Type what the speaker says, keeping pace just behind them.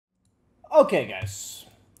Okay, guys.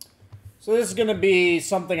 So this is going to be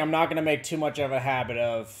something I'm not going to make too much of a habit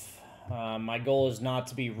of. My goal is not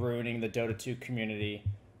to be ruining the Dota 2 community.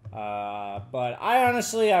 But I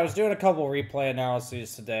was doing a couple replay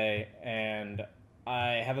analyses today, and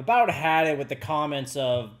I have about had it with the comments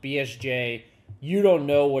of BSJ, you don't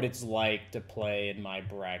know what it's like to play in my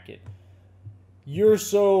bracket. You're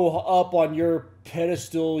so up on your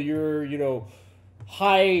pedestal, you're,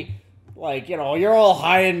 high... you're all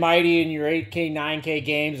high and mighty in your 8K, 9K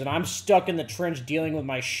games, and I'm stuck in the trench dealing with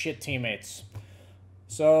my shit teammates.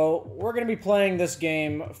 So, we're going to be playing this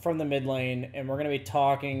game from the mid lane, and we're going to be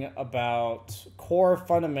talking about core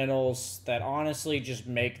fundamentals that honestly just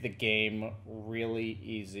make the game really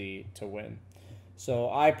easy to win. So,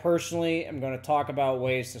 I personally am going to talk about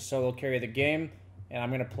ways to solo carry the game, and I'm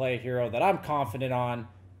going to play a hero that I'm confident on,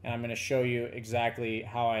 and I'm going to show you exactly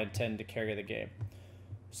how I intend to carry the game.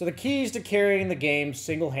 So the keys to carrying the game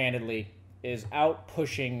single-handedly is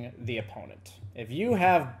out-pushing the opponent. If you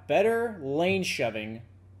have better lane-shoving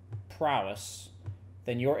prowess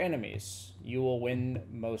than your enemies, you will win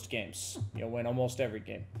most games. You'll win almost every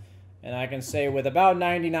game. And I can say with about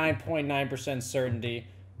 99.9% certainty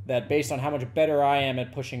that based on how much better I am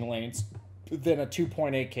at pushing lanes than a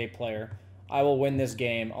 2.8k player, I will win this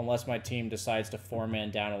game unless my team decides to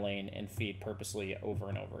 4-man down a lane and feed purposely over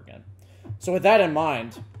and over again. So with that in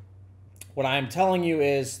mind, what I'm telling you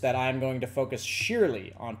is that I'm going to focus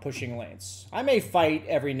sheerly on pushing lanes. I may fight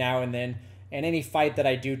every now and then, and any fight that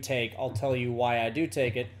I do take, I'll tell you why I do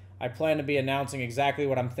take it. I plan to be announcing exactly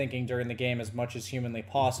what I'm thinking during the game as much as humanly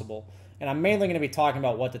possible, and I'm mainly going to be talking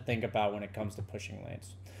about what to think about when it comes to pushing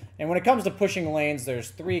lanes. And when it comes to pushing lanes,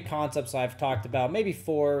 there's 3 concepts I've talked about, maybe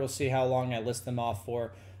 4, we'll see how long I list them off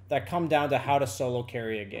for, that come down to how to solo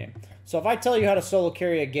carry a game. So if I tell you how to solo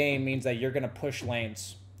carry a game means that you're going to push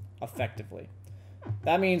lanes effectively.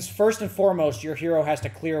 That means first and foremost, your hero has to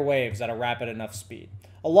clear waves at a rapid enough speed.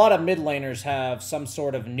 A lot of mid laners have some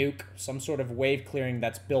sort of nuke, some sort of wave clearing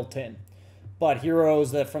that's built in. But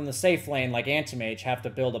heroes that from the safe lane like Anti-Mage have to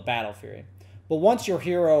build a Battle Fury. But once your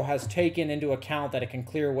hero has taken into account that it can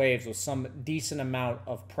clear waves with some decent amount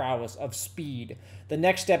of prowess, of speed, the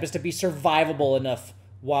next step is to be survivable enough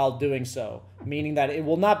while doing so, meaning that it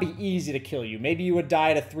will not be easy to kill you. Maybe you would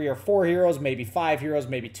die to 3 or 4 heroes, maybe 5 heroes,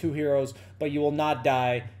 maybe 2 heroes, but you will not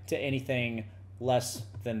die to anything less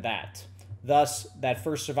than that. Thus, that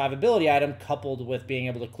first survivability item, coupled with being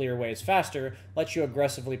able to clear waves faster, lets you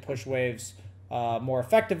aggressively push waves more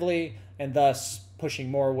effectively, and thus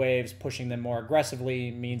pushing more waves, pushing them more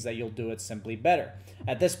aggressively, means that you'll do it simply better.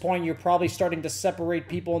 At this point, you're probably starting to separate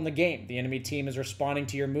people in the game. The enemy team is responding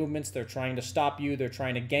to your movements. They're trying to stop you. They're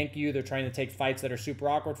trying to gank you. They're trying to take fights that are super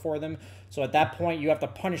awkward for them. So at that point, you have to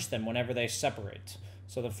punish them whenever they separate.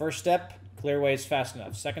 So the first step, clear waves fast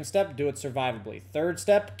enough. Second step, do it survivably. Third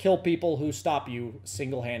step, kill people who stop you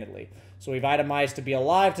single-handedly. So we've itemized to be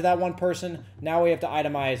alive to that one person. Now we have to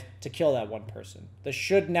itemize to kill that one person. This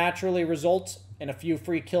should naturally result in a few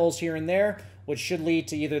free kills here and there, which should lead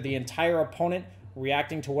to either the entire opponent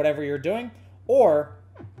reacting to whatever you're doing, or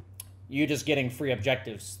you just getting free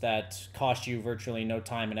objectives that cost you virtually no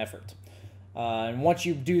time and effort. And once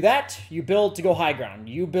you do that, you build to go high ground.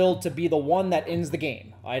 You build to be the one that ends the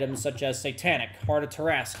game. Items such as Satanic, Heart of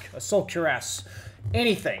Tarrasque, Assault Cuirass,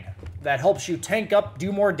 anything that helps you tank up,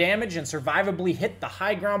 do more damage, and survivably hit the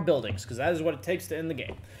high ground buildings, because that is what it takes to end the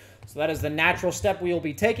game. So that is the natural step we will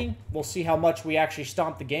be taking. We'll see how much we actually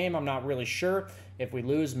stomp the game. I'm not really sure. If we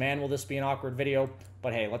lose, man, will this be an awkward video?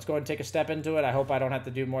 But hey, let's go ahead and take a step into it. I hope I don't have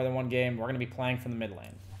to do more than one game. We're going to be playing from the mid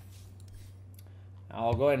lane.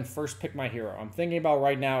 I'll go ahead and first pick my hero. I'm thinking about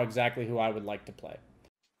right now exactly who I would like to play.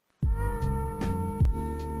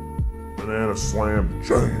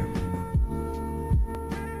 BananaSlamJamma.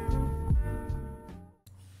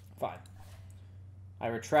 Fine. I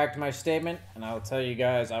retract my statement, and I will tell you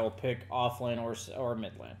guys I will pick offlane or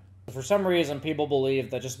mid lane. For some reason, people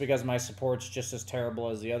believe that just because my support's just as terrible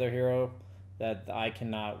as the other hero, that I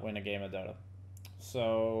cannot win a game of Dota.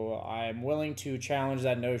 So I'm willing to challenge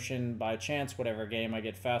that notion by chance, whatever game I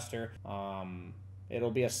get faster.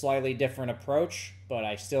 It'll be a slightly different approach, but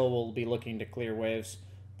I still will be looking to clear waves,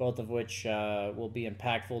 both of which will be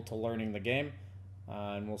impactful to learning the game,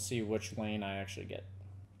 and we'll see which lane I actually get.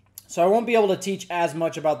 So I won't be able to teach as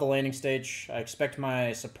much about the laning stage. I expect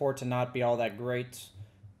my support to not be all that great,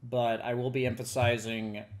 but I will be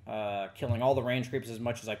emphasizing killing all the range creeps as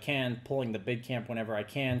much as I can, pulling the big camp whenever I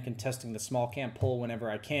can, contesting the small camp pull whenever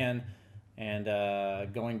I can, and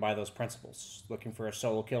going by those principles. Looking for a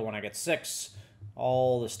solo kill when I get 6,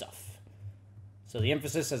 all the stuff. So the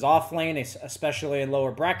emphasis as offlane, especially in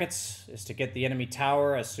lower brackets, is to get the enemy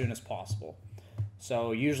tower as soon as possible.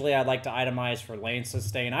 So usually I'd like to itemize for lane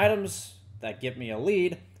sustain items that give me a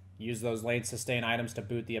lead, use those lane sustain items to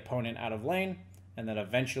boot the opponent out of lane, and then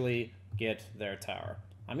eventually get their tower.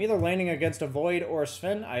 I'm either laning against a Void or a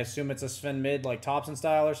Sven. I assume it's a Sven mid, like Thompson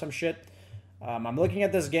style or some shit. I'm looking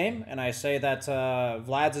at this game, and I say that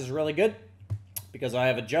Vlad's is really good because I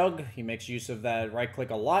have a Jug. He makes use of that right click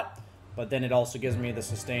a lot, but then it also gives me the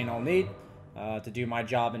sustain I'll need to do my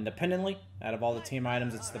job independently. Out of all the team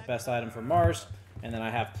items, it's the best item for Mars, and then I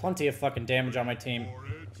have plenty of fucking damage on my team.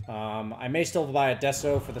 I may still buy a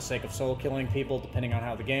Deso for the sake of solo killing people, depending on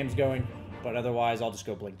how the game's going, but otherwise I'll just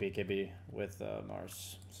go Blink BKB with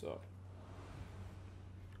Mars. So,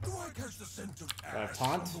 Do I catch the scent of I have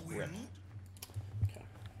Taunt? Rip. Okay.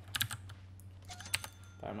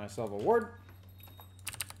 Buy myself a ward.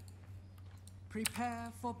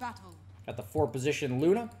 Prepare for battle. Got the 4 position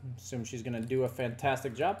Luna. Assume she's going to do a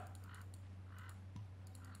fantastic job.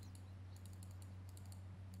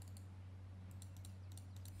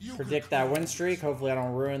 Predict that win streak. Hopefully I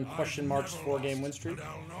don't ruin question mark's 4-game win streak.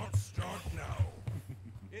 I'll not start now.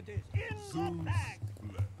 It is in the bag.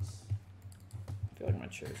 I feel like my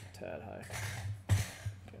chair's a tad high.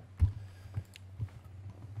 Okay.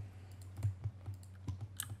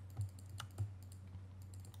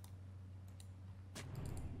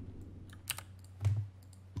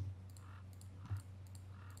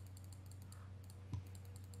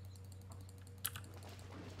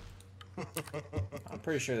 I'm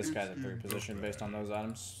pretty sure this guy's at 3 position based on those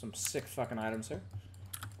items. Some sick fucking items here.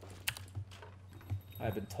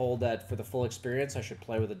 I've been told that for the full experience I should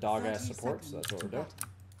play with a dog-ass support, so that's what we're doing.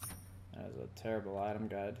 That is a terrible item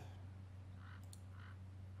guide.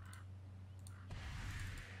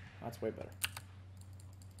 That's way better.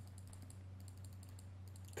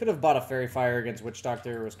 Could have bought a Fairy Fire against Witch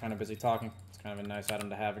Doctor. Was kind of busy talking. It's kind of a nice item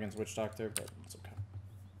to have against Witch Doctor, but it's okay.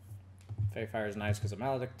 Fairy Fire is nice because of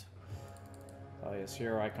Maledict. Oh yes,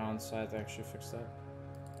 hero icons, so I have to actually fix that.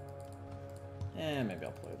 And maybe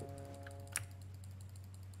I'll play with it.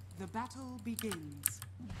 The battle begins.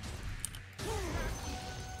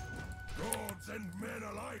 Gods and men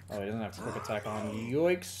alike. Oh, he doesn't have quick attack on.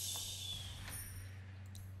 Yoicks.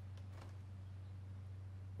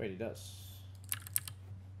 Wait, he does.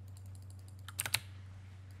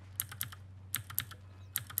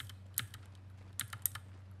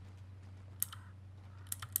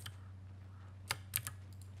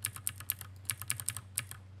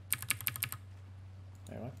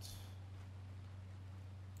 Wait, what?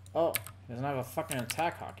 Oh, he doesn't have a fucking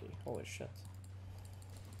attack hockey. Holy shit.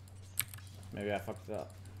 Maybe I fucked it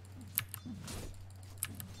up.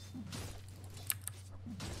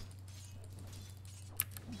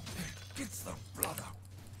 Gets the blood out.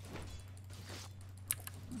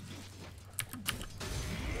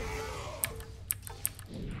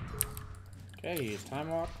 Okay, he used Time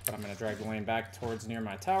Walk, but I'm going to drag the lane back towards near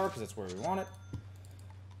my tower because that's where we want it.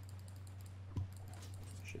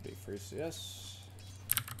 Should be free CS.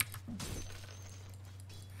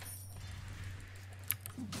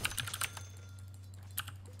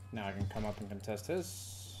 Now I can come up and contest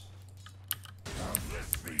his.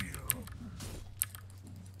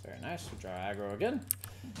 Very nice. We draw aggro again.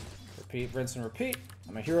 Repeat, rinse, and repeat.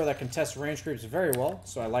 I'm a hero that contests range creeps very well,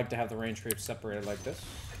 so I like to have the range creeps separated like this.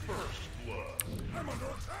 I'm under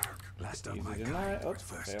attack. Last of Easy my deny. kind Oh, was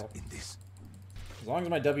first fail. in this. As long as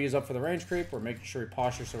my W is up for the range creep, we're making sure we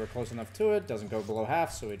posture so we're close enough to it. Doesn't go below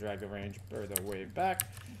half, so we drag the range or the wave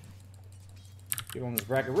back. People in this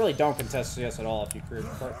bracket really don't contest CS at all if you creep,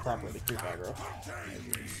 properly creep aggro, as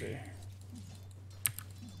you can see.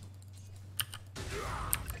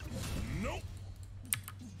 Nope.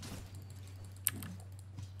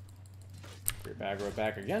 Creep aggro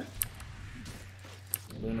back again.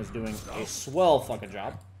 Luna's doing a swell fucking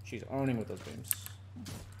job. She's owning with those beams.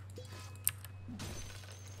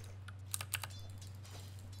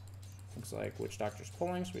 Looks like Witch Doctor's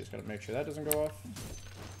pulling, so we just gotta make sure that doesn't go off.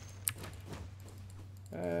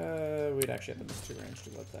 We'd actually have to miss 2 range to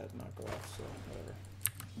let that not go off, so whatever.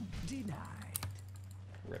 Denied.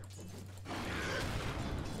 Rip.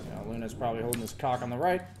 Now Luna's probably holding his cock on the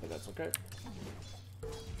right, but that's okay. The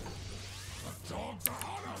dogs are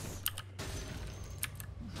on us.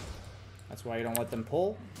 That's why you don't let them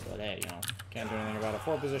pull, but hey, you know, can't do anything about a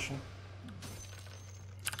 4 position.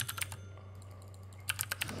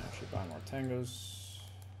 Actually buy more tangos.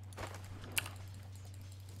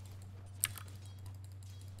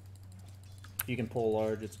 If you can pull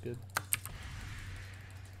large, it's good.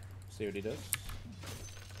 See what he does.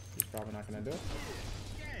 He's probably not going to do it.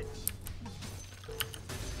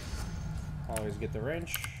 Always get the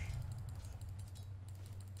range.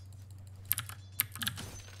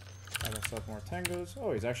 Got myself more tangos.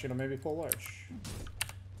 Oh, he's actually gonna maybe pull large.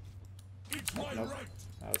 It's Oh, my nope. right.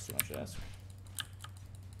 That was too much to ask.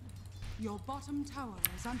 Your bottom tower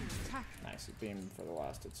is under attack. Nice, it beamed for the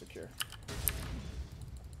last. It's secure.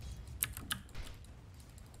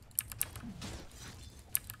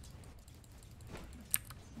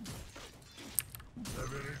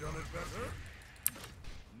 Have any done it better?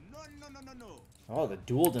 No. Oh, the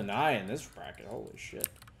dual deny in this bracket. Holy shit.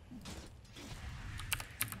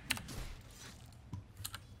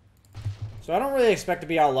 So I don't really expect to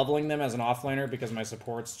be out leveling them as an offlaner because my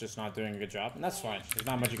support's just not doing a good job. And that's fine. There's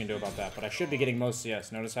not much you can do about that. But I should be getting most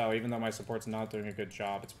CS. Notice how even though my support's not doing a good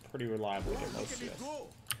job, it's pretty reliable to get most CS.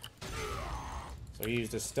 So he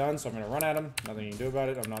used his stun, so I'm going to run at him. Nothing you can do about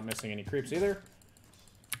it. I'm not missing any creeps either.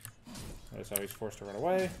 Notice how he's forced to run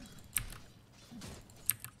away.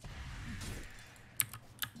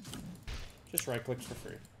 Just right clicks for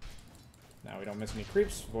free. Now we don't miss any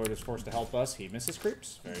creeps. Void is forced to help us. He misses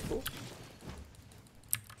creeps. Very cool.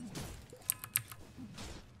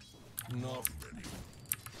 Not ready.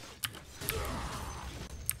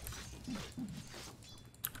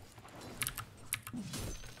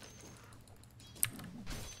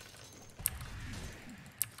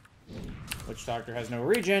 Witch Doctor has no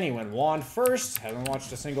regen. He went wand first. Haven't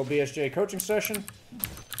watched a single BSJ coaching session.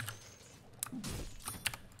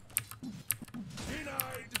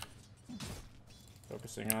 Denied.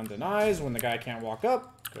 Focusing on denies when the guy can't walk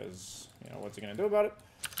up, because, you know, what's he going to do about it?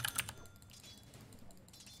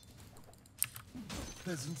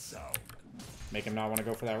 Pleasant sound. Make him not want to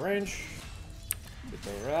go for that range. Get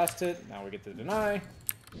the last hit. Now we get the deny.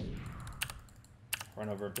 Run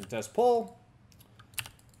over and contest pull.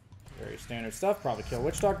 Very standard stuff. Probably kill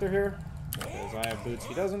Witch Doctor here. Because I have boots,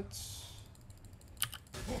 he doesn't.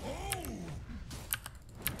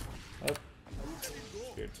 Oh.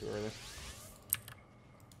 Scared too early.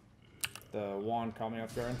 The wand caught me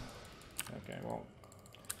off guard. Okay, well.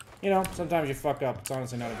 You know, sometimes you fuck up. It's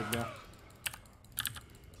honestly not a big deal.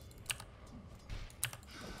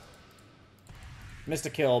 Missed a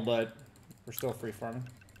kill, but we're still free farming.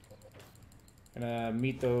 Gonna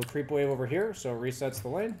meet the creep wave over here, so it resets the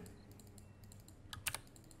lane.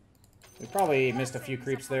 We probably missed a few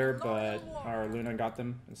creeps there, but our Luna got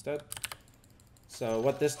them instead. So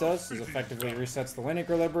what this does is effectively resets the lane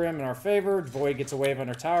equilibrium in our favor. Void gets a wave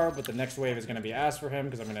under tower, but the next wave is going to be ass for him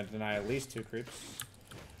because I'm going to deny at least 2 creeps.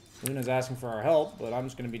 Luna's asking for our help, but I'm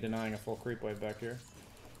just going to be denying a full creep wave back here.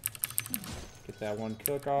 Get that one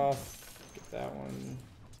click off. Get that one.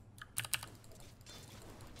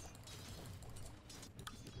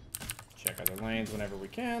 Check other lanes whenever we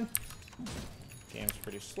can. Game's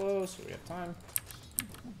pretty slow, so we have time.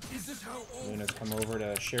 Is this how all Luna's come over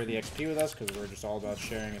to share the XP with us because we're just all about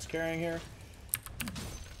sharing is caring here.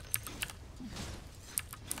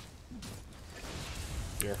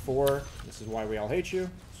 Tier 4, this is why we all hate you.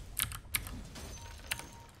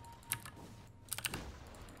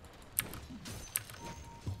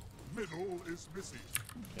 middle is missing?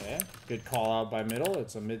 Okay, good call out by middle.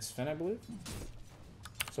 It's a mid Sven, I believe.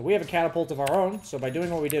 So we have a catapult of our own, so by doing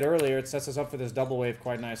what we did earlier, it sets us up for this double wave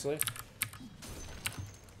quite nicely.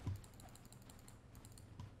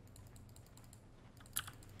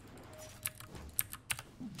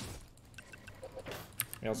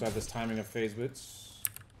 We also have this timing of phase boots.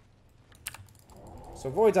 So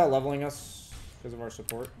Void's out leveling us because of our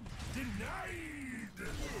support. Denied.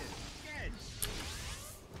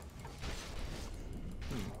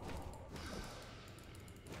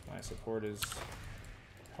 My support is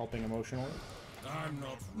helping emotionally. I'm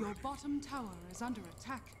not Your ready. bottom tower is under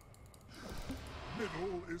attack.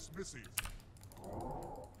 Middle is missing.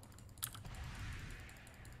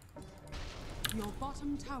 Your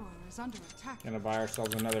bottom tower is under attack. Gonna buy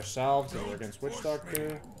ourselves another salve so we're against Witch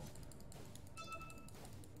Doctor.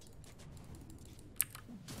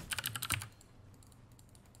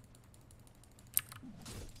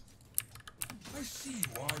 I see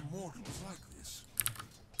why mortals like this.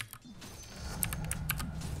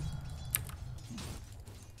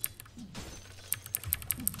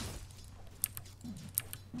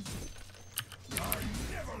 I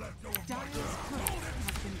never let go of my Dyer's ground. turret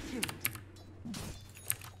has been killed.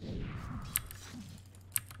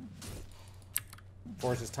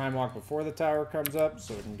 Forces time walk before the tower comes up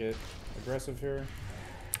so we can get aggressive here.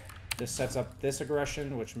 This sets up this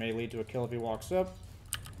aggression, which may lead to a kill if he walks up.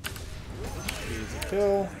 Easy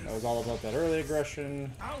kill. That was all about that early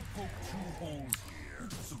aggression. I'll poke 2 holes here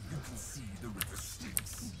so you can see the river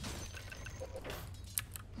stinks.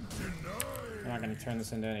 We're not going to turn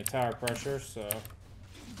this into any tower pressure, so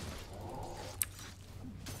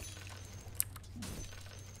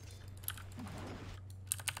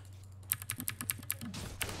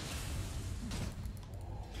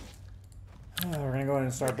We're gonna go ahead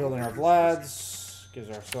and start building our Vlads. Gives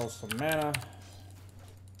ourselves some mana.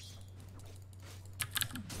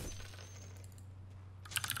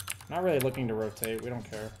 Not really looking to rotate. We don't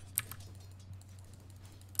care.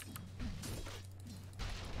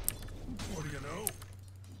 What do you know?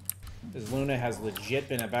 This Luna has legit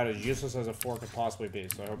been about as useless as a 4 could possibly be,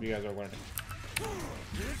 so I hope you guys are learning.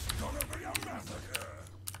 It's gonna be a massacre.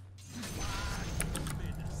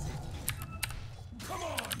 Come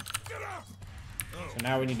on, get up! So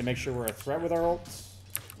now we need to make sure we're a threat with our ults.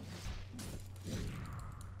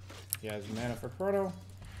 He has mana for Chrono.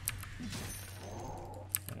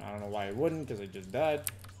 And I don't know why he wouldn't, because he just died.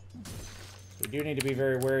 We do need to be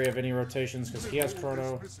very wary of any rotations, because he has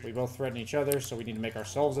Chrono. We both threaten each other, so we need to make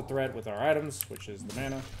ourselves a threat with our items, which is the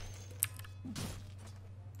mana.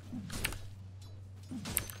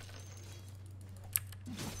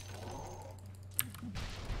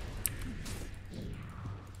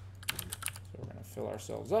 So we're going to fill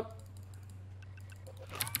ourselves up.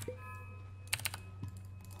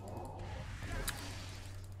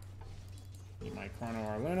 Need my Chrono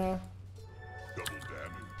our Luna. Double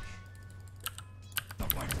damage.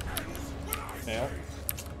 Fail.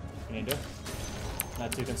 We need to.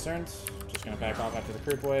 Not too concerned. Just gonna back off after the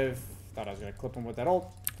creep wave. Thought I was gonna clip him with that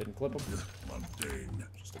ult. Didn't clip him. Mundane.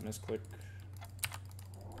 Just a misclick.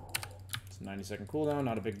 It's a 90-second cooldown.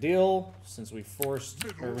 Not a big deal. Since we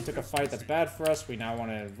took a fight that's bad for us, we now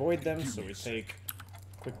want to avoid them. So we take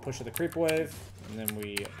a quick push of the creep wave, and then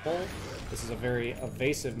we pull. This is a very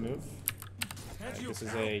evasive move. This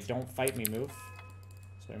is a don't fight me move.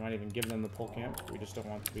 So we might even give them the pull camp. We just don't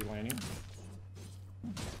want to be laning.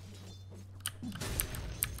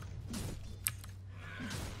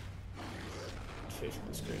 Chasing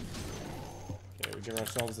the screen. Okay, we give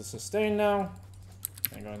ourselves the sustain now.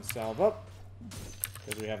 And go ahead and salve up.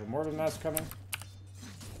 Because we have a Morbid Mass coming.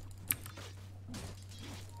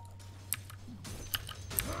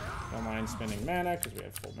 Don't mind spending mana because we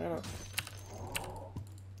have full mana.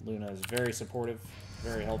 Luna is very supportive,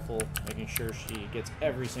 very helpful, making sure she gets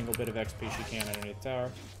every single bit of XP she can underneath the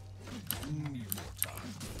tower.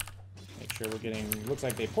 Make sure we're getting, looks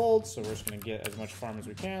like they pulled, so we're just going to get as much farm as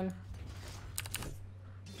we can.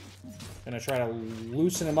 Gonna try to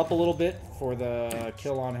loosen him up a little bit for the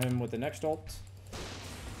kill on him with the next ult.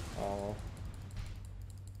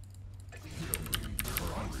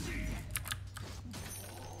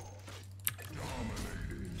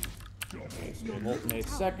 Okay, so we have ult in 8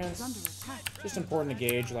 seconds. Just important to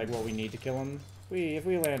gauge like what we need to kill him. If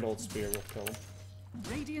we land ult spear, we'll kill him.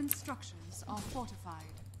 Radiant structures are fortified.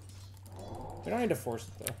 We don't need to force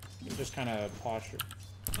it though. You can just kind of posture.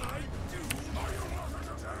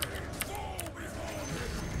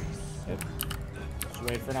 Yep. Just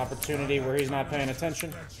wait for an opportunity where he's not paying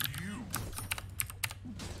attention.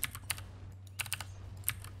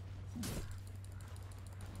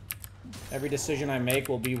 Every decision I make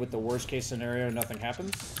will be with the worst case scenario, nothing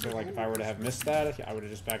happens. So like if I were to have missed that, I would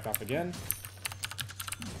have just backed off again.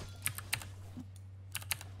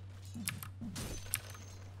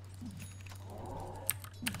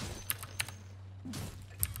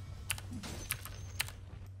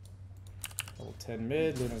 Level 10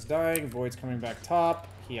 mid, Luna's dying, Void's coming back top.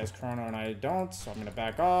 He has Chrono and I don't, so I'm going to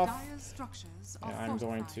back off. Dire's structures are And I'm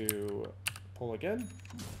going fortified. to pull again.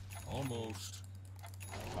 Almost.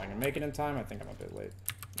 If I can make it in time, I think I'm a bit late.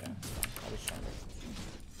 Yeah, it's fine. I'll just try to.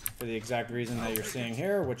 For the exact reason that you're seeing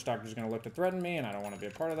here, Witch Doctor's going to look to threaten me, and I don't want to be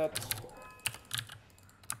a part of that.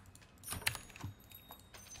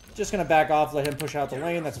 Just going to back off, let him push out the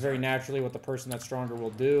lane. That's very naturally what the person that's stronger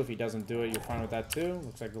will do. If he doesn't do it, you're fine with that too.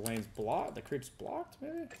 Looks like the lane's blocked. The creep's blocked,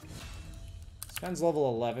 maybe? Sven's level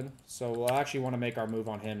 11, so we'll actually want to make our move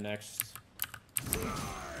on him next.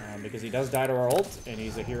 Because he does die to our ult, and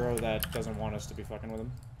he's a hero that doesn't want us to be fucking with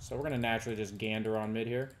him. So we're going to naturally just gander on mid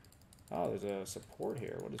here. Oh, there's a support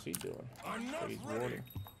here. What is he doing? So he's warding.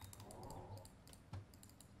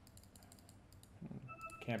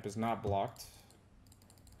 Camp is not blocked.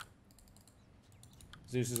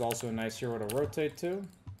 Zeus is also a nice hero to rotate to.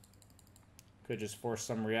 Could just force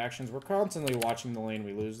some reactions. We're constantly watching the lane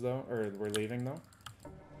we lose, though. Or we're leaving, though.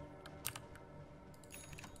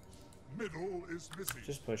 Middle is missing.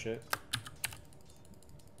 Just push it.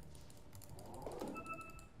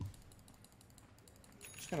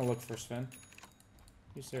 Just gonna look for Sven.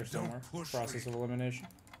 He's there somewhere. Process of elimination.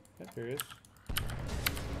 Yep, here he is.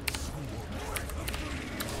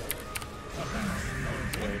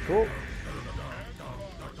 Very cool.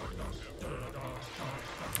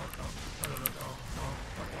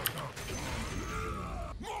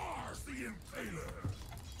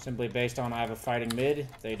 Simply based on I have a fighting mid.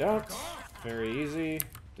 They don't. Very easy.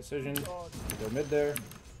 decision. Go mid there.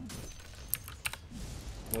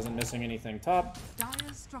 Wasn't missing anything top.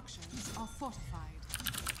 Dire structures are fortified.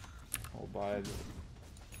 Hold by.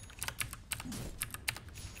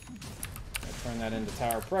 Turn that into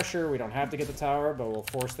tower pressure. We don't have to get the tower, but we'll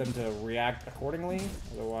force them to react accordingly.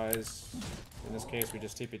 Otherwise, in this case, we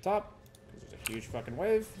just TP top. Because there's a huge fucking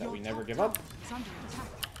wave that we never give up. Is under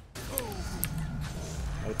attack.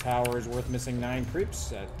 No tower is worth missing 9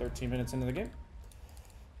 creeps at 13 minutes into the game.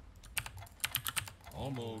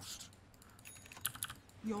 Almost.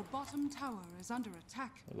 Your bottom tower is under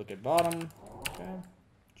attack. We look at bottom. Okay.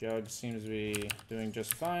 Jug seems to be doing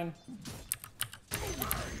just fine.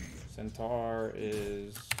 Centaur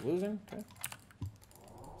is losing. Okay.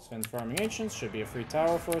 Sven's farming ancients. Should be a free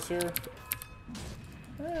tower for us here.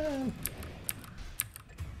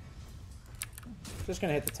 Just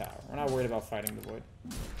gonna hit the tower. We're not worried about fighting the void.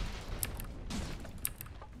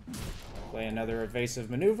 Play another evasive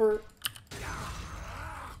maneuver.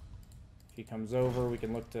 If he comes over, we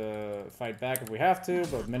can look to fight back if we have to,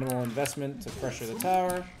 but minimal investment to pressure the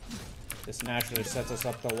tower. This naturally sets us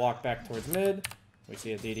up to walk back towards mid. We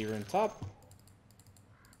see a DD rune top.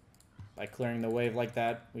 By clearing the wave like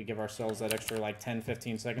that, we give ourselves that extra like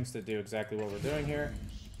 10-15 seconds to do exactly what we're doing here.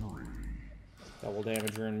 Double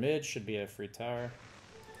damage rune mid should be a free tower.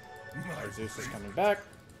 Our Zeus is coming back.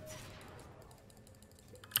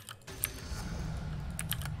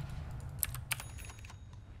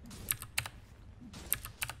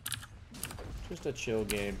 Just a chill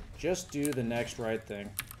game. Just do the next right thing.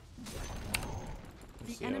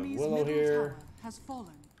 The See enemy's Willow middle here. tower has fallen.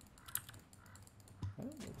 Oh,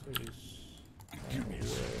 looks like he's running away.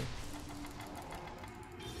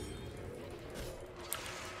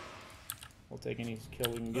 We'll take any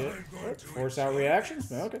kill we can get. Oh, force out reactions?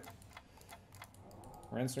 No, okay.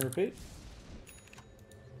 Rinse and repeat.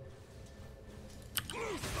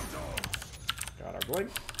 Got our blink.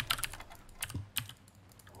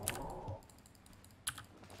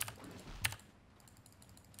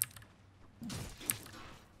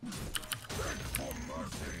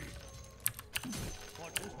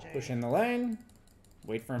 Push in the lane.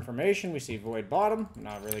 Wait for information. We see Void bottom. I'm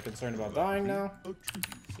not really concerned about dying now.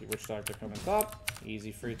 See Witch Doctor coming top.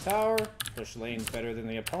 Easy free tower. Push lanes better than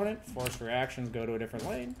the opponent. Force reactions, go to a different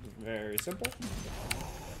lane. Very simple.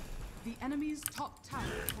 The enemy's top tower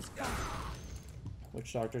has fallen.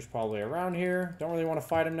 Witch Doctor's probably around here. Don't really want to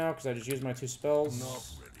fight him now because I just used my 2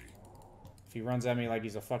 spells. If he runs at me like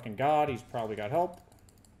he's a fucking god, he's probably got help.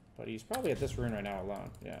 But he's probably at this rune right now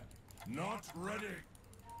alone. Yeah. Not ready.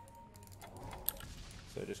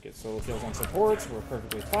 So just get solo kills on supports. We're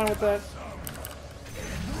perfectly fine with that.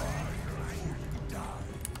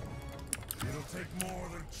 It'll take more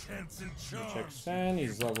than chance and charms. Check Sven.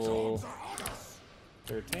 He's level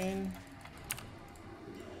 13.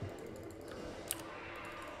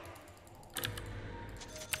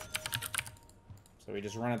 So we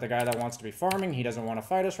just run at the guy that wants to be farming. He doesn't want to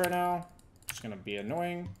fight us right now. Just gonna be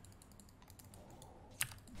annoying.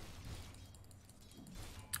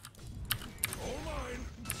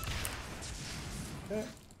 Okay.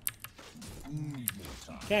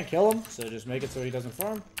 Can't kill him, so just make it so he doesn't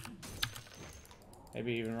farm.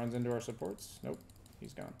 Maybe he even runs into our supports. Nope,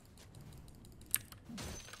 he's gone.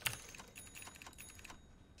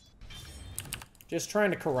 Just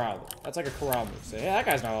trying to corral him. That's like a corral move. Say, hey, that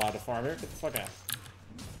guy's not allowed to farm here. Get the fuck out.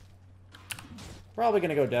 Probably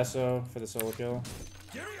gonna go Deso for the solo kill.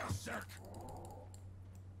 Give me a sec.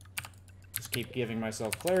 Just keep giving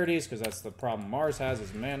myself clarities, because that's the problem Mars has,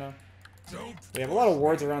 is mana. Don't We have a lot of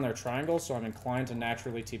wards around their triangle, so I'm inclined to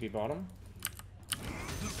naturally TP bottom.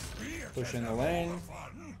 Push in the lane.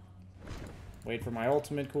 Wait for my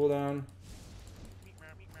ultimate cooldown.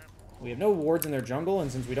 We have no wards in their jungle, and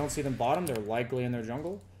since we don't see them bottom, they're likely in their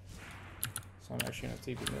jungle. So I'm actually gonna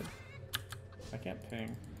TP mid. I can't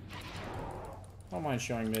ping. I don't mind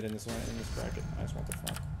showing mid in this bracket. I just want the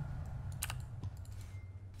front.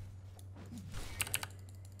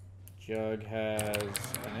 Jug has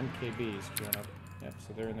an MKB's queuing up. Yep,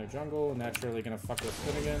 so they're in their jungle. Naturally gonna fuck with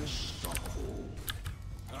Finn again.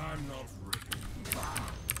 I'm not ready.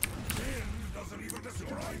 Finn doesn't even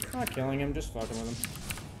describe it. Not killing him, just fucking with him.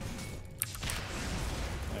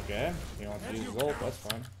 Okay, he wants to use his ult, that's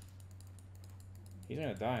fine. He's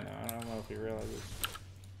gonna die now, I don't know if he realizes.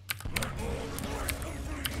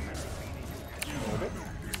 Okay.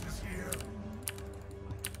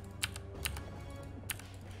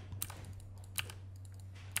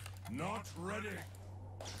 Not ready.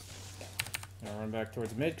 Gonna run back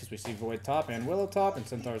towards mid because we see Void top and Willow top, and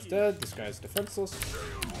Centaur's dead. This guy's defenseless.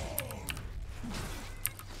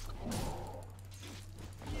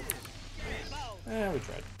 We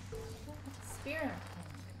tried. Spirit.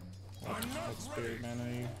 What spirit mana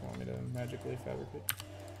you want me to magically fabricate?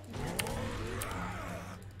 That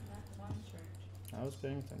one church. I was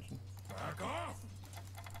paying attention. Back off!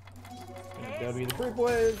 Gonna W the creep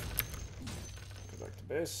wave. Go back to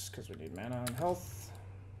base because we need mana and health.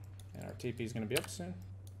 And our TP is gonna be up soon.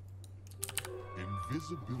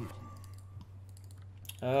 Invisibility.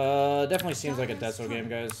 Definitely seems like a Deso game,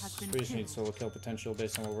 guys. We just need solo kill potential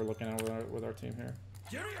based on what we're looking at with our team here.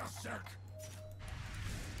 Give me a sec!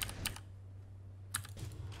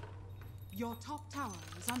 Your top tower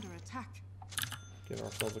is under attack. Give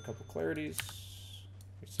ourselves a couple clarities.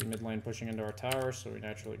 We see mid lane pushing into our tower, so we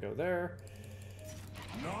naturally go there.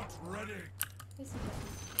 Not ready! This is it.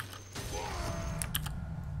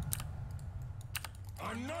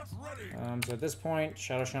 I'm not ready! So at this point,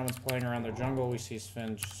 Shadow Shaman's playing around their jungle. We see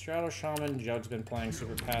Sven Shadow Shaman. Jug's been playing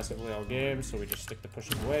super passively all game, so we just stick to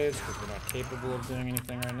pushing waves because we're not capable of doing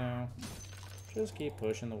anything right now. Just keep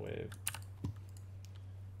pushing the wave.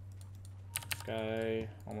 This guy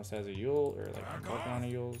almost has a Yule, or like I'm working on a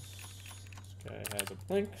Yules. This guy has a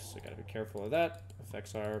blink, so gotta be careful of that.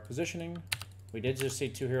 Affects our positioning. We did just see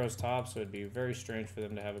 2 heroes top, so it'd be very strange for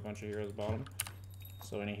them to have a bunch of heroes bottom.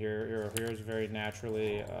 So any hero here is very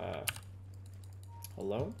naturally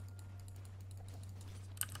alone.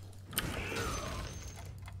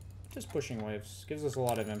 Just pushing waves. Gives us a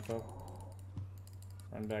lot of info.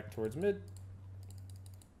 Run back towards mid.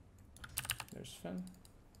 There's Finn.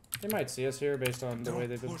 They might see us here based on the way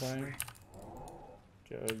they've been playing.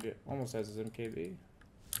 Jug almost has his MKB.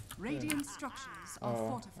 Radiant structures are Oh, I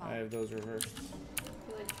fortified. have those reversed. I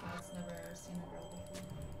feel like Todd's never seen a girl before.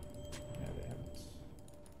 Yeah, they haven't.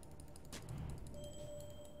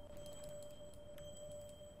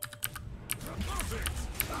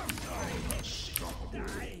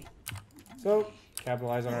 So,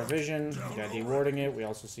 capitalize on our vision. We got dewarding it. We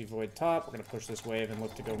also see Void top. We're going to push this wave and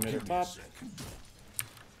look to go mid or top.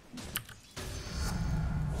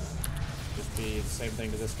 Just be the same thing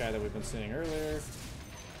to this guy that we've been seeing earlier.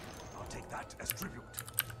 I'll take that as tribute.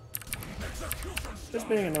 Just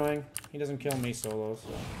being annoying. He doesn't kill me solo, so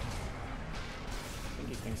I think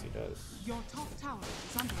he thinks he does. Your top tower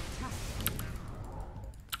is under attack.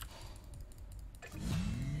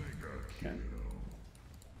 Okay.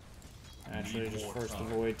 Actually, just force the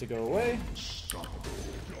Void to go away.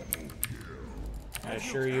 I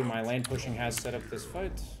assure you, my lane pushing has set up this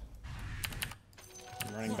fight.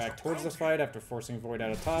 I'm running back towards the fight after forcing Void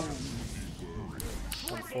out of top.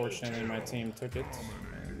 Unfortunately, my team took it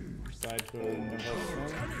and died to a swing.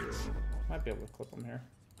 Might be able to clip him here.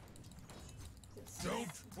 Don't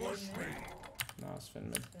push me! No, Sven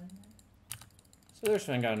mid. So there's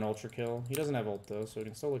Sven got an ultra kill. He doesn't have ult though, so he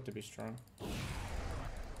can still look to be strong.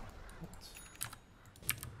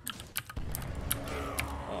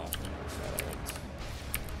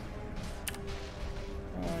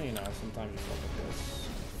 You know, sometimes you fuck with this.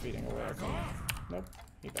 Feeding away. Nope,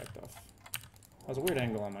 he backed off. That was a weird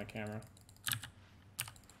angle on my camera.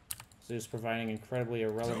 So he's providing incredibly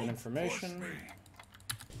irrelevant information.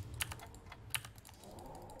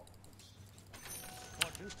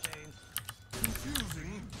 Want to change?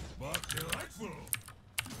 Confusing, but delightful.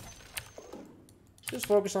 Just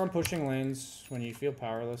focus on pushing lanes when you feel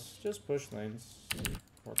powerless. Just push lanes.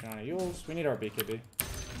 Working on a Yules. We need our BKB.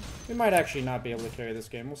 We might actually not be able to carry this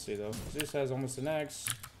game. We'll see though. Zeus has almost an X.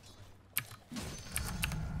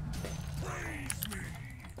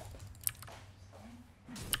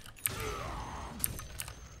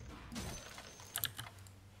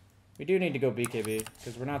 We do need to go BKB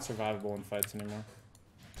because we're not survivable in fights anymore.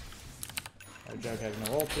 Our Jug has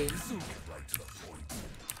no ulti.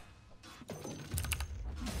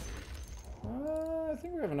 I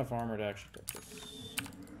think we have enough armor to actually take this.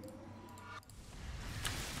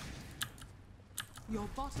 Your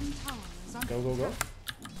bottom tower is under Go, go, go. attack.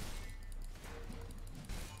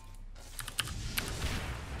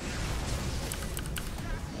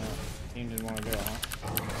 Team didn't want to go, huh?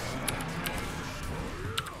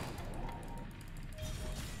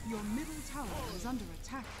 Your middle tower is under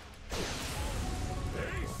attack.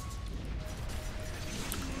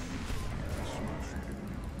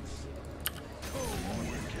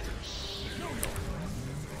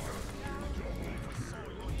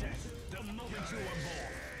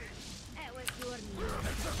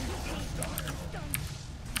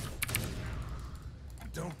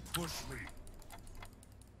 Don't push me.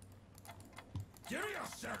 Give me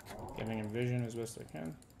a sec. Giving him vision as best I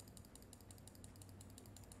can.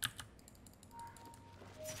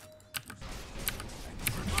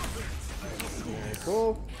 Very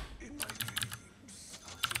cool.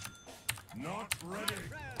 Not ready.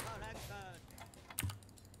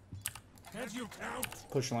 Can't you count?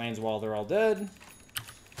 Push lanes while they're all dead. Did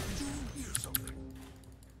you hear something?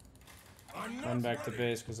 I'm not Run back to ready.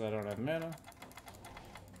 base because I don't have mana.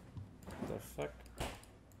 What the fuck?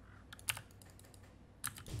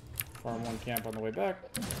 Farm one camp on the way back.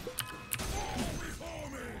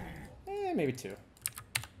 Maybe two.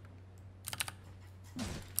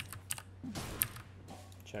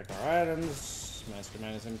 Check our items. Master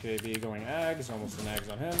minus MKB going Ags. Almost an Ags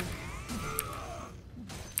on him.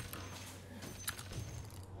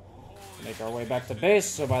 Make our way back to base,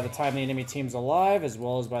 so by the time the enemy team's alive, as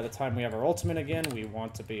well as by the time we have our ultimate again, we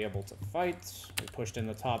want to be able to fight. We pushed in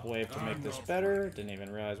the top wave to make this better. Didn't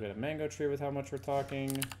even realize we had a mango tree with how much we're talking.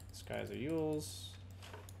 This guy's a Yules.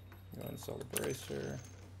 Go and sell the bracer.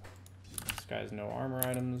 This guy's no armor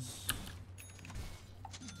items.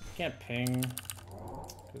 Can't ping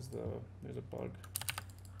because there's a bug.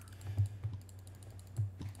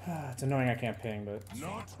 It's annoying I can't ping, but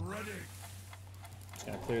Not ready. just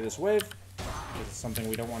gonna clear this wave because it's something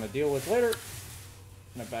we don't want to deal with later.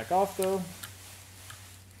 Gonna back off though.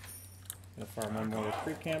 Gonna farm one more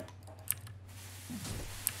creep camp.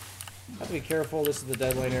 Have to be careful. This is the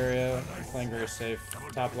dead lane area. I'm playing very safe.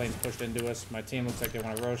 Top lane's pushed into us. My team looks like they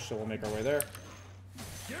want to rush, so we'll make our way there.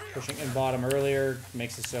 Pushing in bottom earlier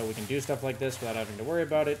makes it so we can do stuff like this without having to worry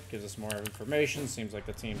about it. Gives us more information. Seems like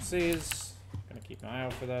the team sees. Gonna keep an eye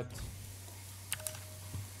out for that.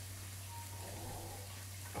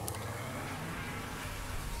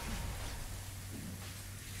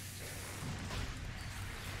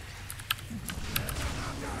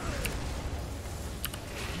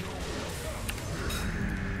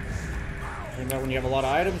 Turns out when you have a lot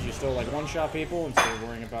of items, you still like one-shot people instead of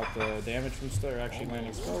worrying about the damage from stuff or actually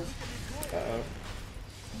landing spells. Uh-oh.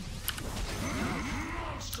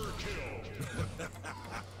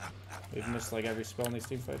 We've missed like every spell in these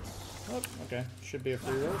team fights. Oh, okay. Should be a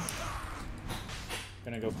free Roche.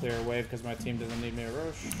 Gonna go clear a wave because my team doesn't need me a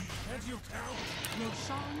Roche. Can't you count?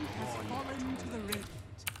 Roshan has fallen to the radiant.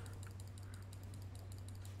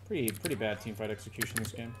 Pretty bad team fight execution in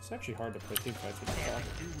this game. It's actually hard to play team fights with the shot.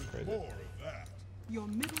 It's crazy. More of that. Your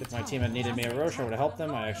middle If my tower team had needed me a has Roche, I would have helped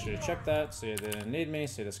them. I actually checked that. See, they didn't need me.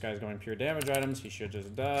 See, this guy's going pure damage items. He should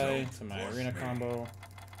just die to my arena combo.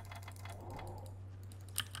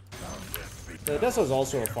 The Deso is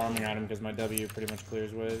also a farming item because my W pretty much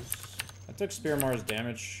clears waves. I took Spear Mars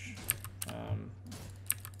damage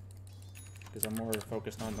because I'm more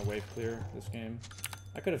focused on the wave clear this game.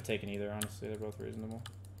 I could have taken either, honestly. They're both reasonable.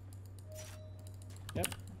 Yep,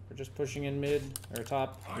 we're just pushing in mid, or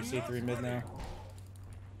top. We see 3 mid now.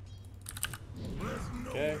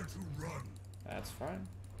 Okay, that's fine.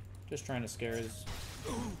 Just trying to scare his...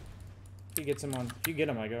 If he gets him on... If you get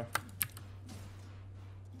him, I go.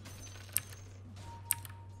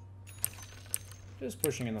 Just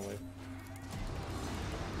pushing in the wave.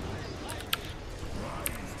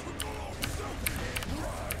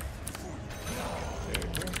 There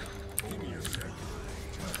we go.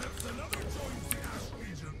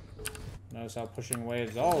 Notice how pushing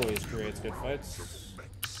waves always creates good fights.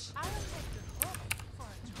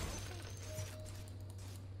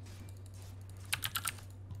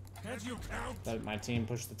 Can't you count? Let my team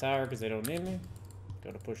push the tower because they don't need me.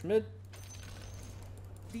 Go to push mid.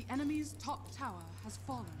 The enemy's top tower has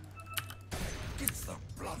fallen. It's the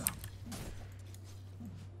blood up.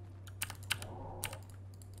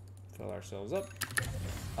 Fill ourselves up.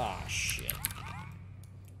 Ah, shit.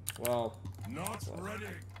 Well, Not ready.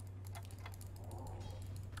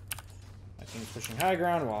 my team's pushing high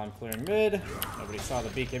ground while I'm clearing mid. Nobody saw the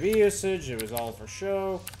BKB usage. It was all for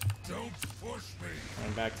show. Don't push me.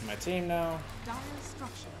 Going back to my team now. Dire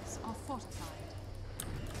structures are fortified.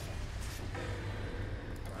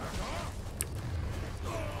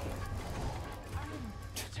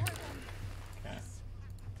 Okay.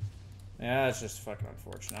 Yeah, it's just fucking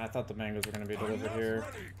unfortunate. I thought the mangoes were going to be delivered here.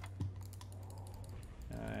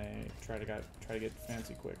 I try to get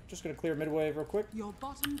fancy quick. Just gonna clear mid wave real quick. Your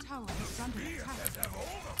bottom tower is under attack.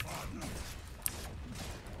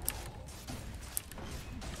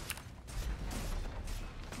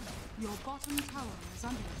 Your bottom tower is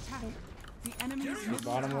under attack. The enemy's middle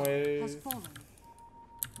Bottom tower wave. has fallen.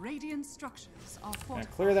 Radiant structures are Gonna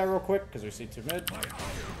fortified. clear that real quick because we see 2 mid. Go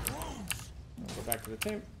back to the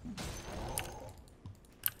team.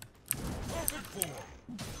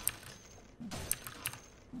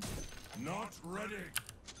 Not ready.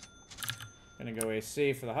 Gonna go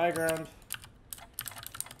AC for the high ground.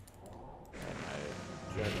 And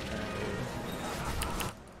my judge apparently.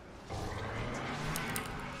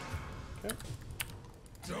 Okay.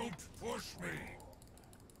 Don't push me.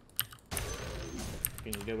 What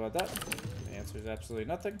can you do about that? The answer is absolutely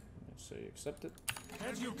nothing. so you accept it.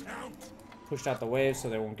 Can you count? Pushed out the wave so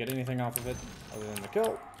they won't get anything off of it other than the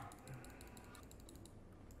kill.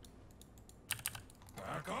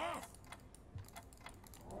 Back off.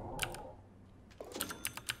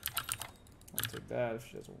 I'll take that if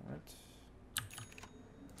she doesn't want it.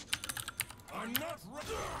 I'm not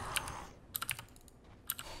ready.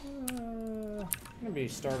 I'm gonna be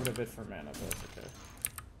starved a bit for mana, but that's okay.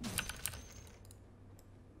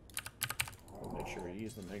 I'll make sure we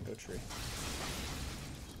use the mango tree.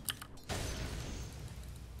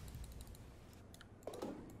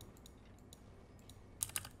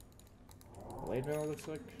 Blade Veil looks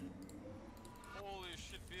like. Holy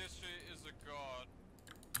shit, BSJ is a god.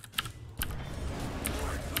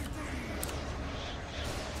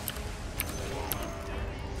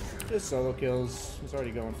 Just solo kills. He's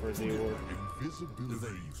already going for a Z War. Invisibility.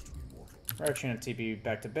 They used to be mortal. We're actually gonna TP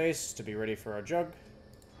back to base to be ready for our jug.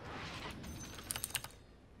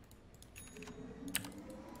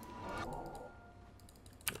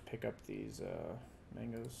 Pick up these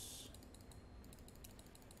mangoes.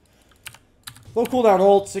 Low cooldown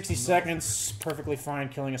ult, 60 seconds. Perfectly fine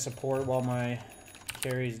killing a support while my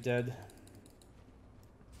carry's dead.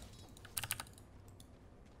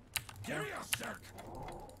 Give me a sec.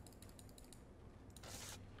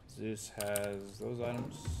 Zeus has those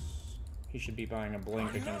items. He should be buying a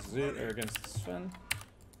blink against Zeus or against Sven.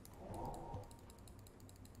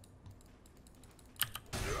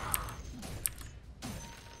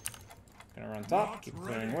 Gonna run top, keep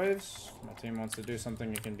clearing waves. My team wants to do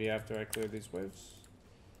something, it can be after I clear these waves.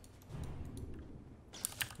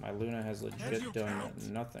 My Luna has legit done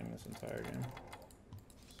nothing this entire game.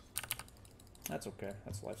 That's okay,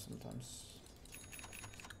 that's life sometimes.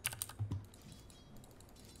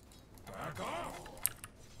 Back off.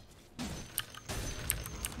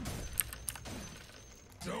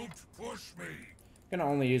 Don't push me. Gonna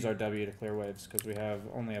only use our W to clear waves because we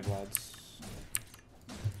only have lads.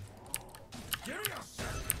 Give me a sec.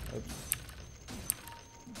 Oops.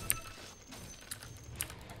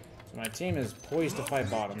 So my team is poised to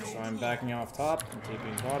fight bottom, so I'm backing off top and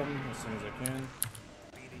TPing bottom as soon as I can.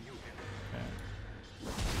 Okay.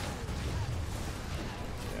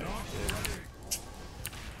 Not ready.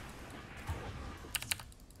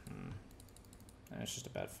 It's just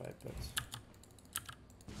a bad fight, but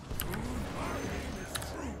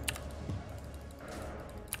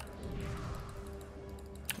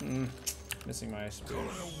missing my spears.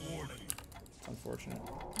 Unfortunate.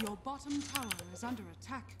 Your bottom tower is under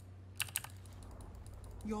attack.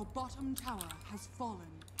 Your bottom tower has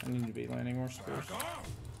fallen. I need to be landing more spears. Back off.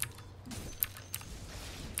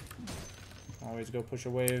 Always go push a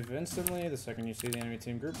wave instantly the second you see the enemy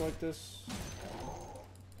team group like this.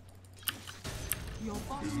 Your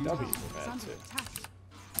bottom These tower W's are is bad under too. attack.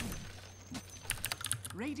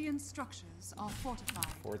 Radiant structures are fortified.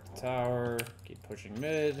 Fourth tower, keep pushing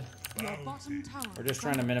mid. Your bottom tower. We're just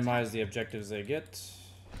trying to minimize the objectives they get.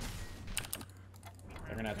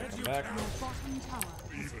 They're gonna have to come back. Your bottom tower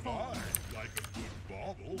has fallen. Like a good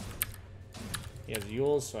bauble. He has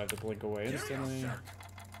Yules, so I have to blink away instantly.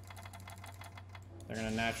 They're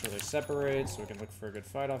gonna naturally separate, so we can look for a good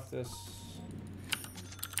fight off this.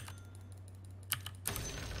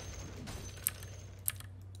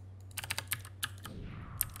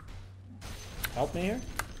 Help me here?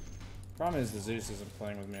 Problem is the Zeus isn't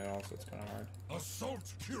playing with me at all, so it's kind of hard.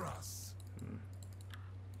 Assault Cuirass.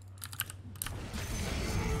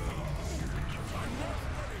 I'm not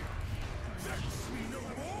ready. Vex me no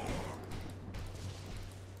more.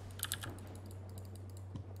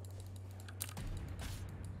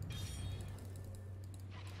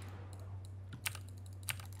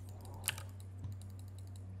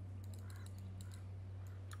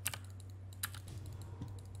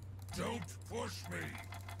 Don't push me.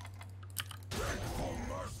 Beg for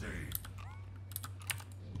mercy.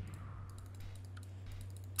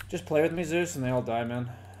 Just play with me, Zeus, and they all die, man.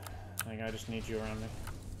 Like, I just need you around me.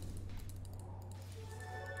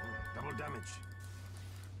 Double damage.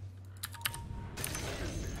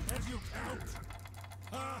 Have you count?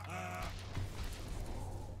 Ha ha.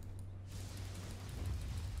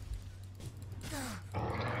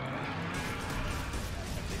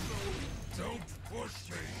 Don't push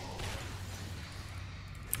me.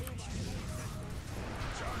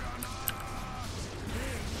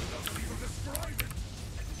 Doesn't even describe it.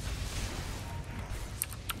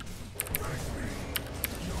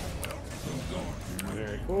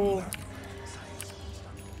 Very cool.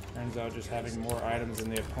 Turns out just having more items than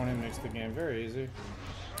the opponent makes the game very easy.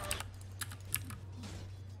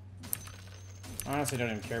 I honestly don't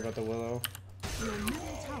even care about the Willow. Your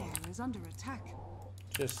middle tower is under attack.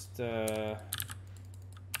 Just,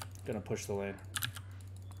 Gonna push the lane.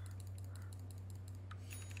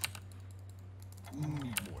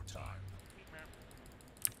 Need more time.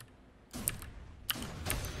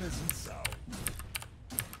 Peasant sound.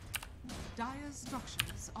 Dire's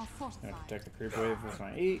structures are Gonna fortified. protect the creep wave with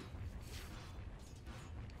my E.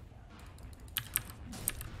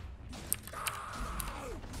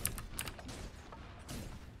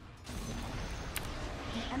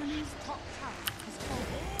 The enemy's top tower has fallen.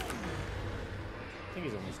 I think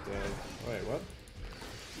he's almost dead. Wait, what?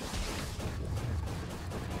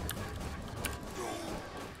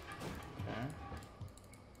 Okay.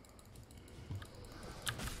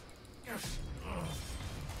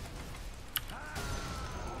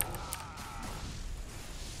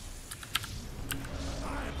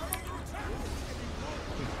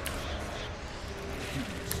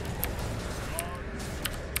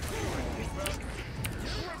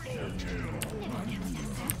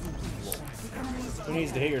 Who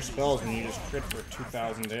needs to hit your spells when you just crit for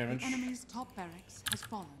 2,000 damage? The enemy's top barracks has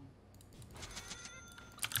fallen.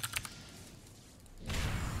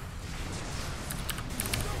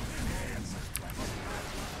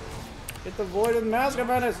 Hit the void of the mask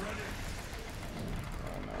menace!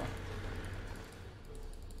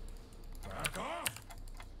 Back off.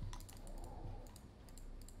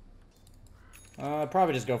 I'd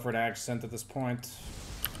probably just go for an accent at this point.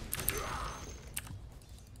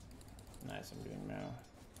 Nice, I'm getting now.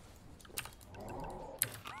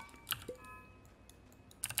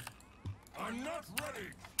 I'm not ready.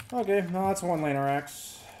 Okay, no, that's one laner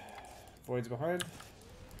axe. Void's behind.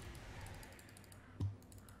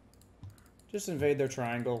 Just invade their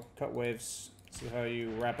triangle, cut waves. See how you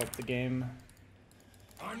wrap up the game.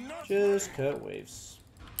 I'm not Just cut waves.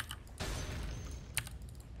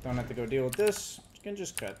 Don't have to go deal with this. You can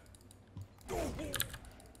just cut.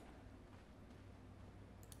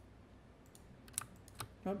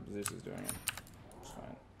 Oh, Zeus is doing it. It's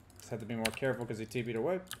fine. Just have to be more careful because he TP'd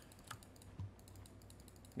away.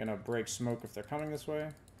 Gonna break smoke if they're coming this way.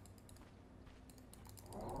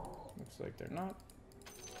 Looks like they're not.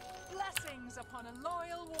 Blessings upon a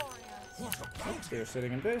loyal warrior. What a Oops, bounty. they're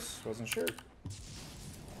sitting in base. Wasn't sure.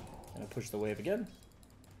 Gonna push the wave again.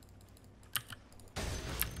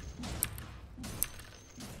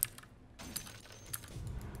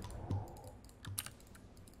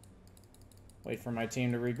 Wait for my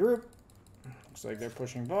team to regroup. Looks like they're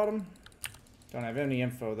pushing bottom. Don't have any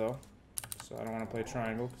info though, so I don't want to play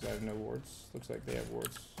triangle because I have no wards. Looks like they have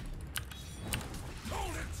wards.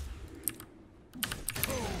 Hold it.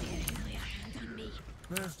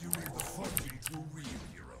 Best you leave the fighting to a real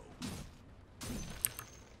hero.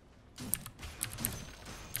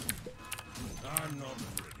 I'm not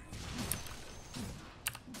ready.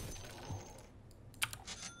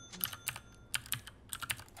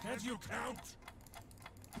 Can't you count?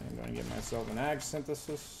 I'm going to get myself an ag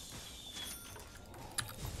synthesis.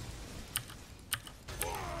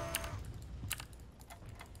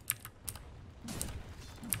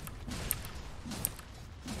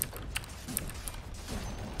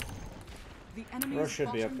 The enemy's Roche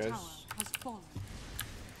should be up, bottom guys. tower has fallen.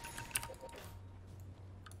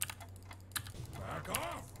 Back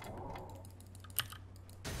off.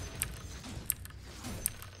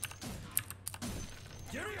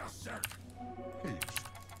 Give me a sec.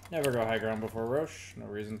 Never go high ground before Roche. No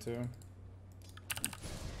reason to.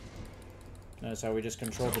 Notice how we just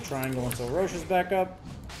controlled the triangle until Roche is back up.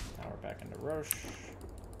 Now we're back into Roche.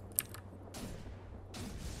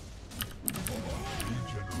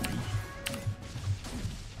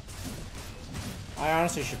 I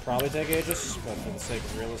honestly should probably take Aegis, but for the sake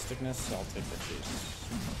of realisticness, I'll take the Chiefs.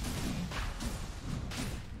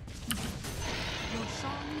 Your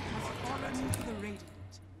song has fallen to the radiant.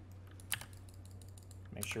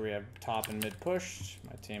 Make sure we have top and mid pushed.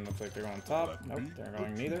 My team looks like they're going top. Nope, they're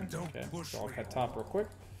going neither. Okay, so I'll cut top real quick.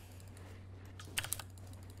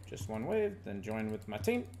 Just one wave, then join with my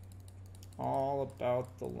team. All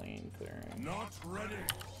about the lane clearing. Not ready.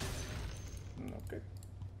 Okay.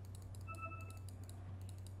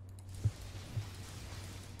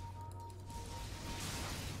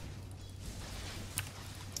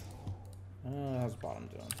 How's bottom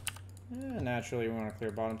doing? Naturally, we want to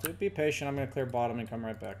clear bottom too. Be patient. I'm going to clear bottom and come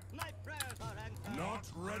right back. Not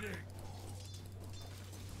ready.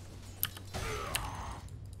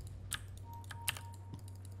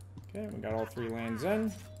 Okay, we got all three lanes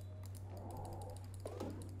in.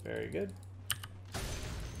 Very good.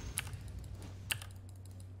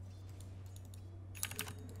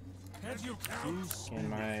 Can't you count? Can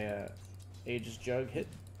my Aegis Jug hit?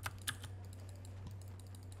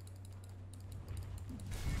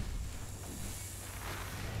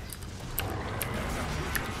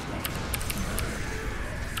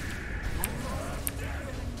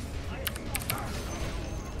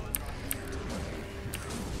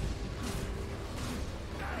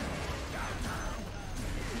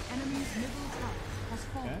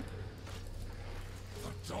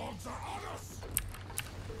 Dogs are on us!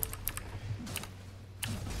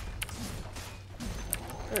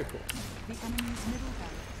 Very cool. The enemy's middle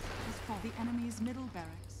barracks has fallen. The enemy's middle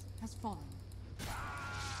barracks has fallen.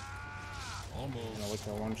 I'm gonna look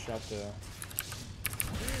for one shot to. Wind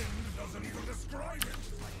doesn't even describe it!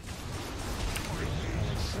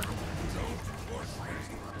 Don't push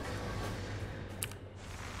it!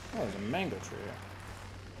 Oh, there's a mango tree here.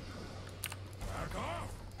 Back off!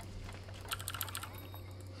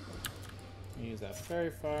 Use that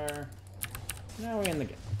fairy fire. Now we in the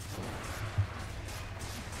game.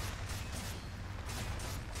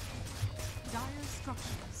 Dire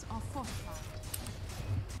structures are fortified.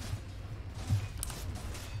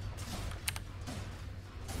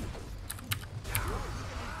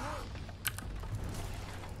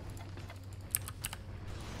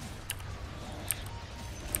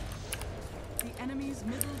 The enemy's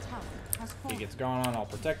middle tower has If he fallen. gets going on, I'll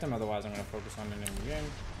protect him. Otherwise, I'm gonna focus on ending the game.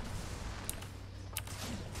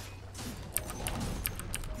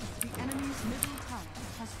 The enemy's middle tower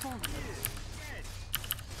has fallen.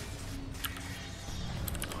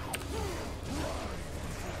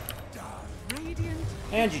 Radiant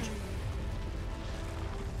And GG.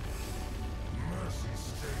 Mercy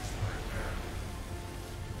stays my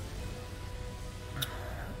hand.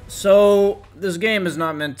 So, this game is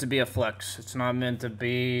not meant to be a flex. It's not meant to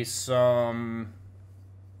be some...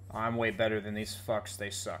 I'm way better than these fucks, they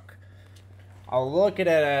suck. I'll look at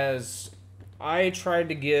it as... I tried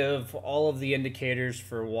to give all of the indicators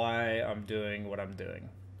for why I'm doing what I'm doing.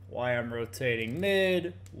 Why I'm rotating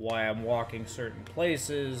mid, why I'm walking certain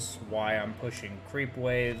places, why I'm pushing creep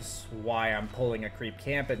waves, why I'm pulling a creep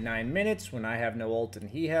camp at 9 minutes when I have no ult and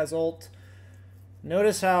he has ult.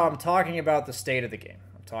 Notice how I'm talking about the state of the game.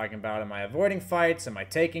 I'm talking about, am I avoiding fights? Am I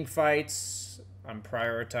taking fights? I'm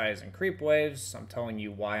prioritizing creep waves. I'm telling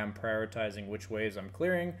you why I'm prioritizing which waves I'm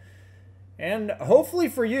clearing. And hopefully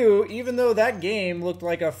for you, even though that game looked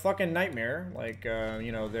like a fucking nightmare, like,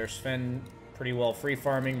 you know, there's Sven pretty well free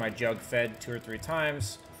farming, my jug fed 2 or 3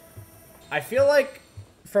 times. I feel like,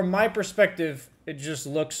 from my perspective, it just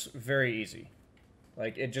looks very easy.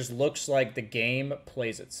 Like, it just looks like the game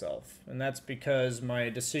plays itself. And that's because my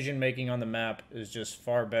decision making on the map is just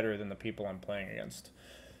far better than the people I'm playing against.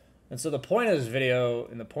 And so the point of this video,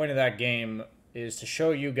 and the point of that game, is to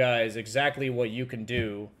show you guys exactly what you can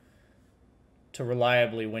do to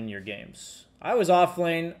reliably win your games. I was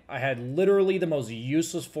offlane. I had literally the most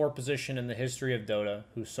useless 4 position in the history of Dota,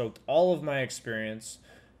 who soaked all of my experience.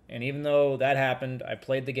 And even though that happened, I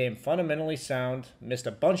played the game fundamentally sound, missed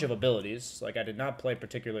a bunch of abilities. Like, I did not play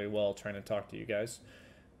particularly well trying to talk to you guys.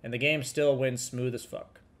 And the game still went smooth as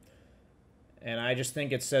fuck. And I just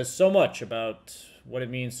think it says so much about what it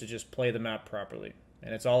means to just play the map properly.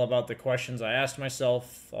 And it's all about the questions I asked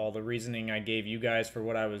myself, all the reasoning I gave you guys for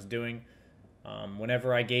what I was doing.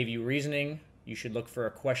 Whenever I gave you reasoning, you should look for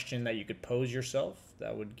a question that you could pose yourself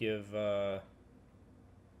that would give,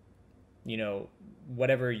 you know,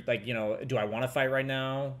 whatever, like, you know, do I want to fight right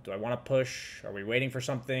now? Do I want to push? Are we waiting for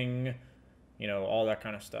something? You know, all that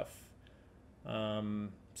kind of stuff.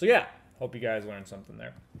 So yeah, hope you guys learned something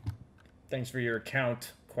there. Thanks for your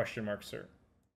account, ? Sir.